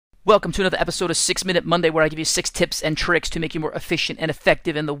Welcome to another episode of 6 Minute Monday, where I give you 6 tips and tricks to make you more efficient and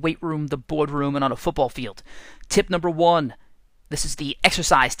effective in the weight room, the boardroom, and on a football field. Tip number 1. This is the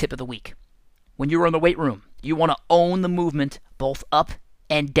exercise tip of the week. When you're in the weight room, you want to own the movement both up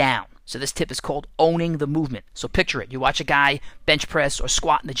and down. So this tip is called owning the movement. So picture it. You watch a guy bench press or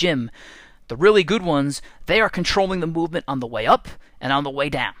squat in the gym. The really good ones, they are controlling the movement on the way up and on the way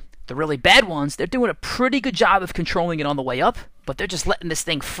down. The really bad ones, they're doing a pretty good job of controlling it on the way up, but they're just letting this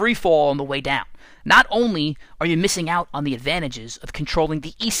thing free fall on the way down. Not only are you missing out on the advantages of controlling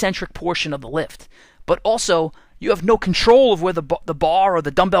the eccentric portion of the lift, but also you have no control of where the bar or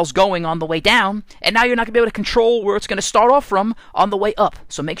the dumbbell's going on the way down, and now you're not going to be able to control where it's going to start off from on the way up.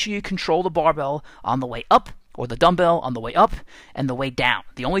 So make sure you control the barbell on the way up, or the dumbbell on the way up and the way down.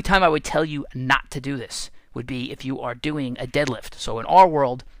 The only time I would tell you not to do this would be if you are doing a deadlift. So in our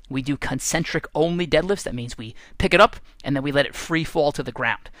world, we do concentric only deadlifts. That means we pick it up and then we let it free fall to the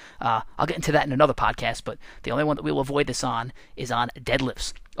ground. I'll get into that in another podcast, but the only one that we will avoid this on is on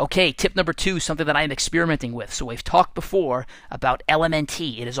deadlifts. Okay, tip number 2, something that I am experimenting with. So we've talked before about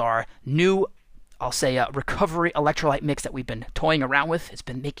LMNT. It is our new, I'll say, recovery electrolyte mix that we've been toying around with. It's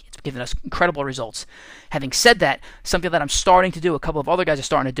given us incredible results. Having said that, something that I'm starting to do, a couple of other guys are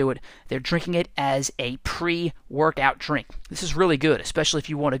starting to do it, they're drinking it as a pre-workout drink. This is really good, especially if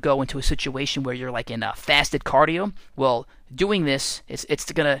you want to go into a situation where you're like in fasted cardio. Well, doing this, it's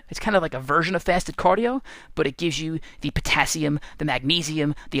kind of like a version of fasted cardio, but it gives you the potassium, the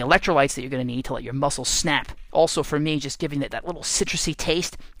magnesium, the electrolytes that you're going to need to let your muscles snap. Also, for me, just giving it that little citrusy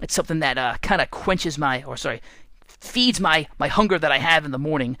taste, it's something that kind of feeds my hunger that I have in the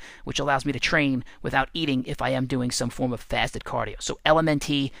morning, which allows me to train without eating if I am doing some form of fasted cardio. So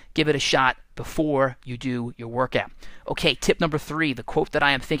LMNT, give it a shot before you do your workout. Okay, tip number 3, the quote that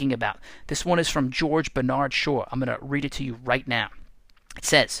I am thinking about. This one is from George Bernard Shaw. I'm going to read it to you right now. It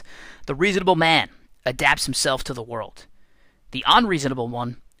says, "The reasonable man adapts himself to the world. The unreasonable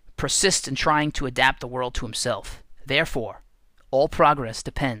one persists in trying to adapt the world to himself. Therefore, all progress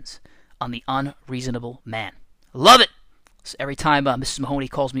depends on the unreasonable man." Love it! So every time Mrs. Mahoney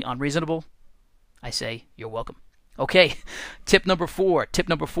calls me unreasonable, I say, you're welcome. Okay, tip number 4,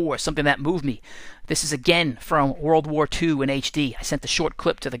 something that moved me. This is again from World War II in HD. I sent the short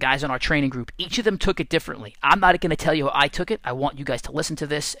clip to the guys on our training group. Each of them took it differently. I'm not going to tell you how I took it. I want you guys to listen to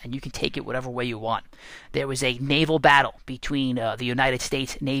this, and you can take it whatever way you want. There was a naval battle between the United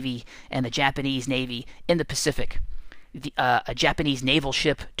States Navy and the Japanese Navy in the Pacific. A Japanese naval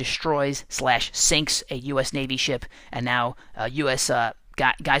ship destroys/sinks a U.S. Navy ship, and now U.S.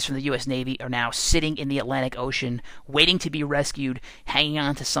 Guys from the U.S. Navy are now sitting in the Atlantic Ocean, waiting to be rescued, hanging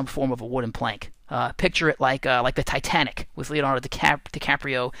on to some form of a wooden plank. Picture it like the Titanic with Leonardo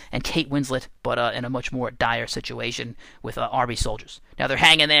DiCaprio and Kate Winslet, but in a much more dire situation with Army soldiers. Now they're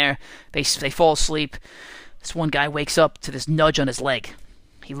hanging there. They fall asleep. This one guy wakes up to this nudge on his leg.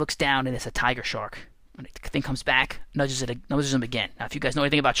 He looks down, and it's a tiger shark. When the thing comes back, nudges him again. Now, if you guys know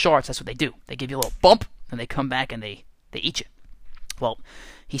anything about sharks, that's what they do. They give you a little bump, and they come back and they eat you. Well,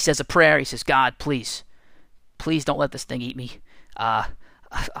 he says a prayer. He says, "God, please don't let this thing eat me. I'll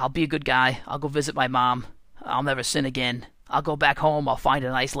be a good guy. I'll go visit my mom. I'll never sin again. I'll go back home. I'll find a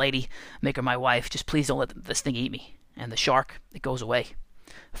nice lady, make her my wife. Just please don't let this thing eat me." And the shark, it goes away.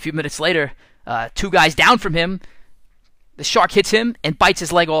 A few minutes later, 2 guys down from him, the shark hits him and bites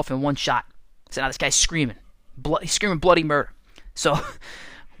his leg off in one shot. So now this guy's screaming. He's screaming bloody murder. So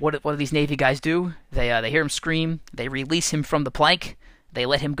what do these Navy guys do? They hear him scream. They release him from the plank. They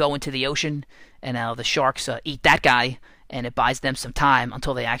let him go into the ocean. And now the sharks eat that guy, and it buys them some time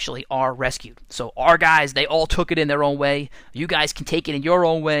until they actually are rescued. So our guys, they all took it in their own way. You guys can take it in your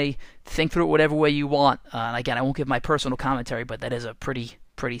own way. Think through it whatever way you want. And again, I won't give my personal commentary, but that is a pretty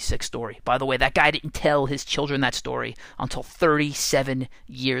sick story. By the way, that guy didn't tell his children that story until 37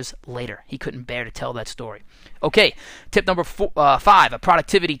 years later. He couldn't bear to tell that story. Okay, tip number 5, a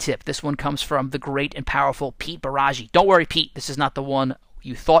productivity tip. This one comes from the great and powerful Pete Baragi. Don't worry, Pete, this is not the one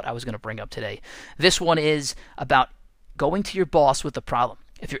you thought I was going to bring up today. This one is about going to your boss with the problem.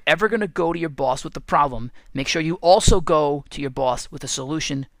 If you're ever going to go to your boss with the problem, make sure you also go to your boss with a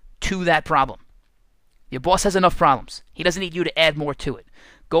solution to that problem. Your boss has enough problems. He doesn't need you to add more to it.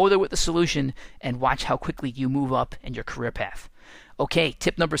 Go there with the solution and watch how quickly you move up in your career path. Okay,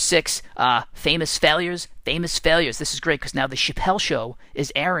 tip number 6, famous failures. This is great because now the Chappelle Show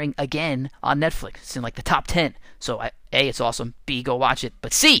is airing again on Netflix. It's in like the top 10. So A, it's awesome. B, go watch it.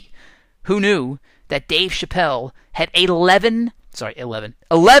 But C, who knew that Dave Chappelle had 11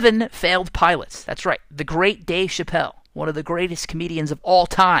 failed pilots? That's right. The great Dave Chappelle, one of the greatest comedians of all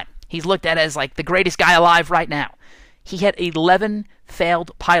time. He's looked at as like the greatest guy alive right now. He had 11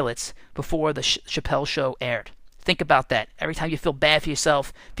 failed pilots before the Chappelle Show aired. Think about that. Every time you feel bad for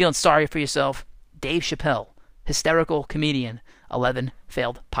yourself, feeling sorry for yourself, Dave Chappelle, hysterical comedian, 11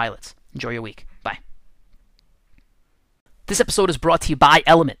 failed pilots. Enjoy your week. Bye. This episode is brought to you by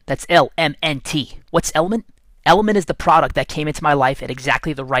Element. That's L-M-N-T. What's Element? Element is the product that came into my life at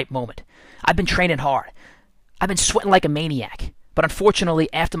exactly the right moment. I've been training hard. I've been sweating like a maniac. But unfortunately,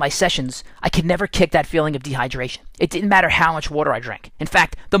 after my sessions, I could never kick that feeling of dehydration. It didn't matter how much water I drank. In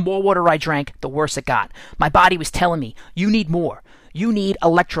fact, the more water I drank, the worse it got. My body was telling me, you need more. You need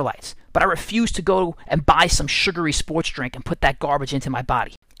electrolytes. But I refused to go and buy some sugary sports drink and put that garbage into my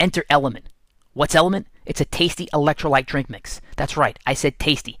body. Enter Element. What's Element? It's a tasty electrolyte drink mix. That's right, I said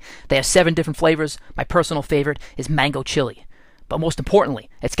tasty. They have 7 different flavors. My personal favorite is mango chili. But most importantly,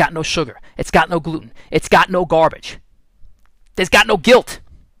 it's got no sugar. It's got no gluten. It's got no garbage. There's got no guilt.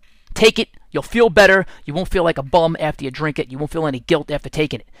 Take it. You'll feel better. You won't feel like a bum after you drink it. You won't feel any guilt after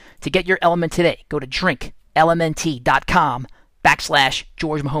taking it. To get your Element today, go to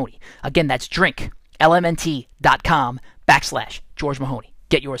drinklmnt.com/George Mahoney. Again, that's drinklmnt.com/George Mahoney.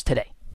 Get yours today.